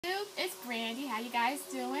It's Brandy. How you guys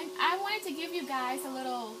doing? I wanted to give you guys a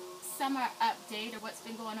little summer update of what's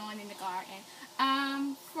been going on in the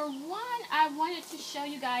garden. For one, I wanted to show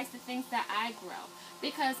you guys the things that I grow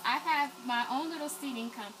because I have my own little seeding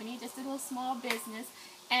company, just a little small business,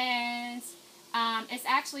 and it's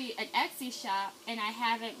actually an Etsy shop, and I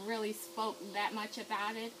haven't really spoke that much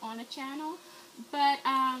about it on the channel. But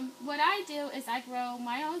what I do is I grow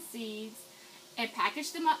my own seeds and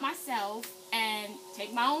package them up myself and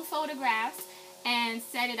take my own photographs and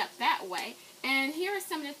set it up that way. And here are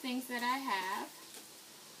some of the things that I have.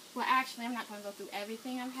 Well, actually, I'm not going to go through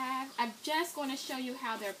everything I have. I'm just going to show you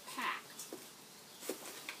how they're packed.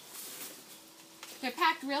 They're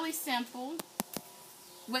packed really simple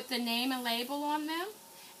with the name and label on them.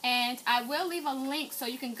 And I will leave a link so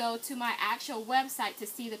you can go to my actual website to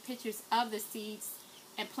see the pictures of the seeds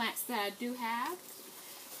and plants that I do have.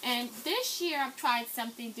 And this year I've tried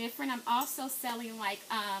something different. I'm also selling like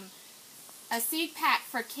a seed pack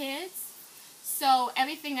for kids. So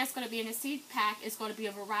everything that's going to be in the seed pack is going to be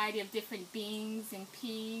a variety of different beans and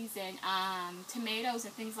peas and tomatoes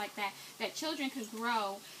and things like that that children can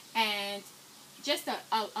grow, and just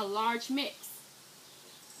a large mix.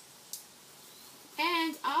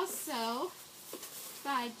 And also, if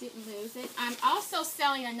I didn't lose it, I'm also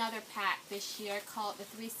selling another pack this year called the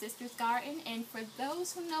Three Sisters Garden. And for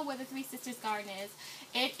those who know what the Three Sisters Garden is,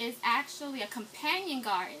 it is actually a companion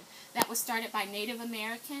garden that was started by Native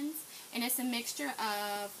Americans. And it's a mixture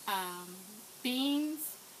of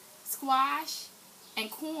beans, squash, and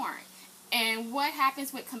corn. And what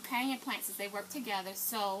happens with companion plants is they work together.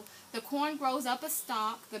 So the corn grows up a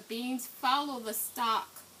stalk, the beans follow the stalk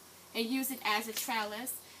and use it as a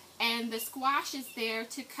trellis, and the squash is there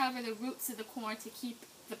to cover the roots of the corn to keep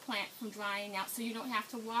the plant from drying out so you don't have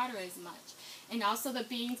to water as much. And also the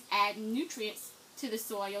beans add nutrients to the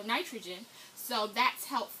soil, nitrogen, so that's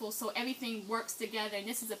helpful, so everything works together. And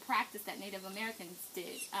this is a practice that Native Americans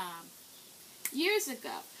did years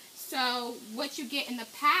ago. So what you get in the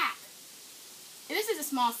pack, and this is a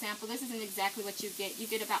small sample, this isn't exactly what you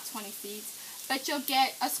get about 20 seeds, but you'll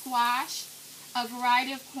get a squash, a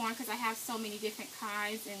variety of corn because I have so many different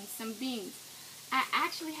kinds, and some beans. I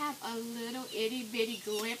actually have a little itty bitty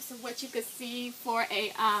glimpse of what you could see for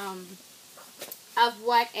a of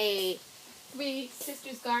what a Three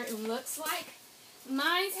Sisters garden looks like.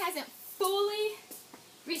 Mine hasn't fully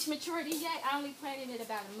reached maturity yet. I only planted it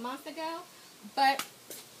about a month ago, but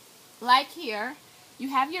like here, you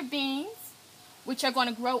have your beans, which are going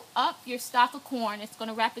to grow up your stalk of corn. It's going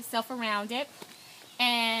to wrap itself around it,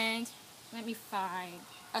 and let me find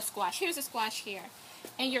a squash. Here's a squash here.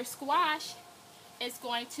 And your squash is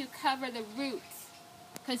going to cover the roots.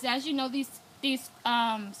 Because as you know, these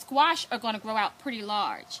squash are going to grow out pretty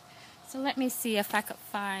large. So let me see if I could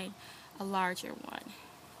find a larger one.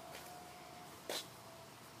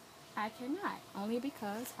 I cannot. Only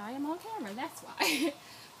because I am on camera. That's why.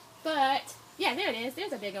 But, yeah, there it is.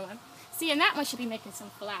 There's a bigger one. See, and that one should be making some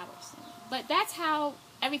flowers. But that's how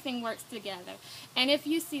everything works together. And if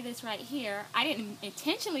you see this right here, I didn't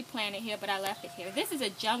intentionally plant it here, but I left it here. This is a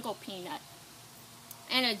jungle peanut.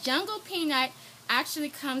 And a jungle peanut actually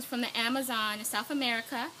comes from the Amazon in South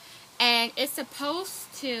America. And it's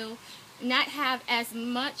supposed to not have as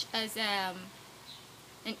much as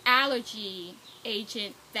an allergy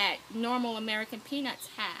agent that normal American peanuts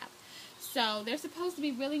have. So they're supposed to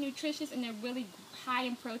be really nutritious, and they're really high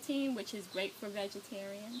in protein, which is great for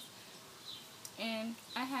vegetarians. And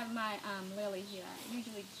I have my lily here.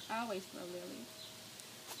 I always grow lilies.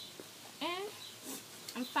 And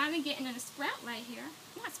I'm finally getting a sprout right here.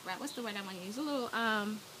 Not sprout, what's the word I want to use? A little,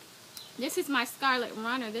 this is my scarlet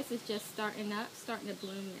runner. This is just starting to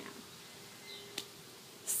bloom now.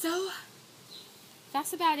 So,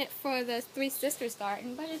 that's about it for the Three Sisters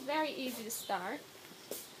garden, but it's very easy to start.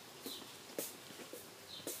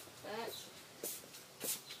 But,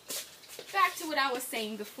 back to what I was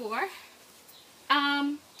saying before.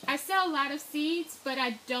 I sell a lot of seeds, but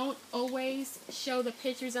I don't always show the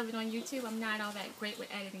pictures of it on YouTube. I'm not all that great with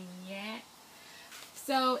editing yet.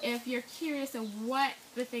 So if you're curious of what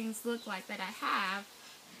the things look like that I have,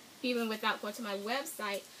 even without going to my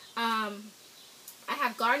website, I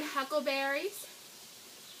have garden huckleberries,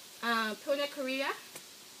 punacaria,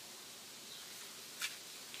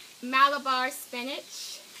 Malabar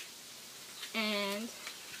spinach, and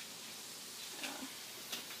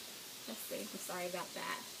let's see, I'm sorry about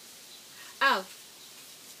that. Oh,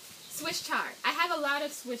 Swiss chard. I have a lot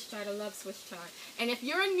of Swiss chard. I love Swiss chard. And if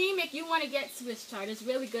you're anemic, you want to get Swiss chard. It's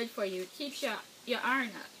really good for you. It keeps your iron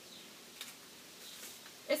up.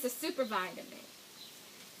 It's a super vitamin.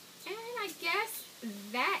 And I guess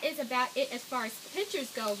that is about it as far as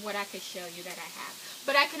pictures go of what I could show you that I have.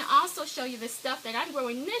 But I can also show you the stuff that I'm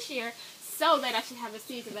growing this year so that I should have the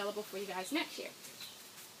seeds available for you guys next year.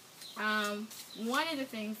 One of the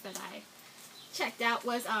things that I checked out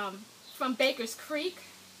was from Baker's Creek,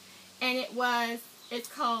 and it's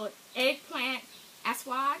called eggplant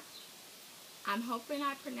aswad. I'm hoping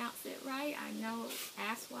I pronounced it right. I know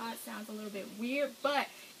aswad sounds a little bit weird, but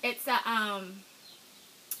it's a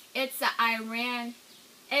Iran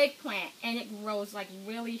eggplant, and it grows like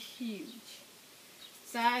really huge.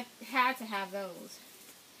 So I had to have those.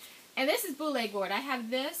 And this is boule gourd. I have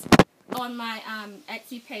this on my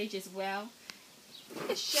Etsy page as well. I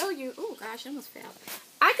could show you. Oh gosh, I almost fell.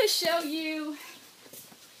 I could show you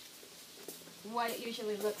what it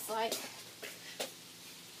usually looks like.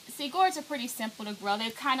 See, gourds are pretty simple to grow. They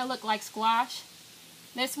kind of look like squash.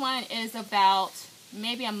 This one is about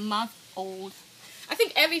maybe a month old. I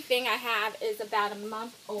think everything I have is about a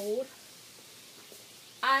month old.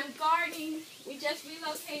 I'm gardening. We just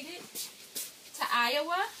relocated to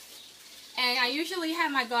Iowa. And I usually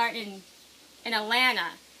have my garden in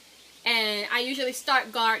Atlanta. And I usually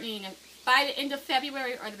start gardening by the end of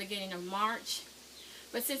February or the beginning of March.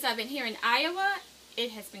 But since I've been here in Iowa,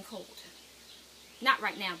 it has been cold. Not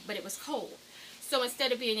right now, but it was cold. So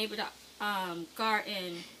instead of being able to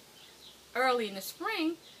garden early in the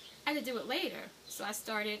spring, I had to do it later. So I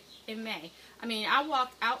started in May. I mean, I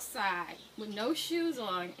walked outside with no shoes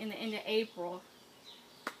on in the end of April.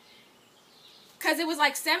 Because it was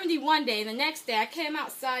like 70 one day. The next day I came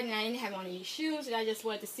outside and I didn't have on any shoes. And I just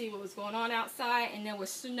wanted to see what was going on outside. And there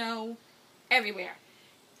was snow everywhere.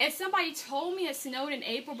 And somebody told me it snowed in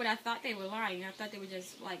April, but I thought they were lying. I thought they were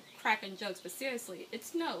just like cracking jokes. But seriously, it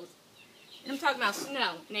snows. And I'm talking about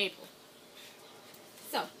snow in April.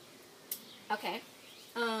 So, okay.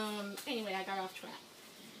 Anyway, I got off track.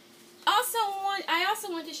 I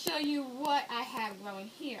also want to show you what I have growing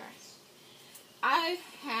here. I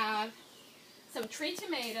have some tree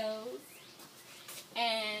tomatoes,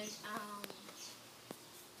 and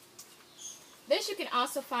this you can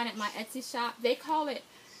also find at my Etsy shop. They call it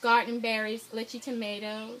garden berries, lychee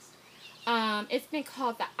tomatoes. It's been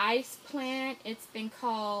called the ice plant. It's been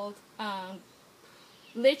called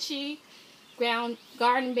lychee,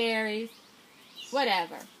 garden berries,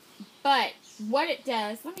 whatever. But what it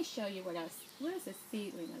does, let me show you what is the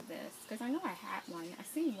seedling of this? Because I know I had one. I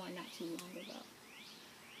seen one not too long ago.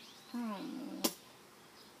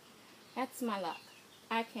 That's my luck.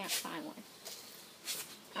 I can't find one.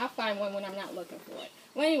 I'll find one when I'm not looking for it.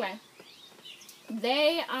 Well, anyway,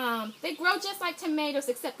 they grow just like tomatoes,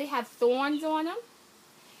 except they have thorns on them.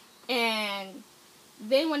 And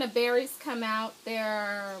then when the berries come out,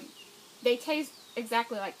 they taste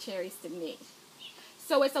exactly like cherries to me.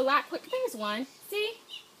 So it's a lot quicker. There's one. See?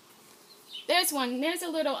 There's one. There's a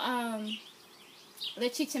little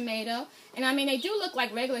lychee tomato. And I mean, they do look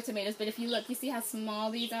like regular tomatoes, but if you look, you see how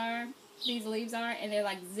small these leaves are, and they're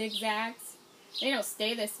like zigzags. They don't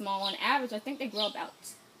stay this small. On average, I think they grow about,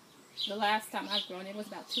 the last time I've grown, it was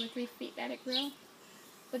about 2 or 3 feet that it grew.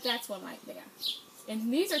 But that's one right there.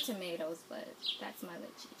 And these are tomatoes, but that's my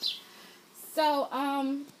lychee. So,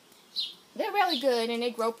 they're really good, and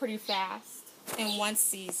they grow pretty fast in one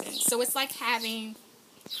season. So it's like having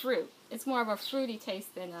fruit. It's more of a fruity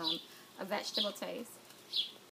taste than a vegetable taste.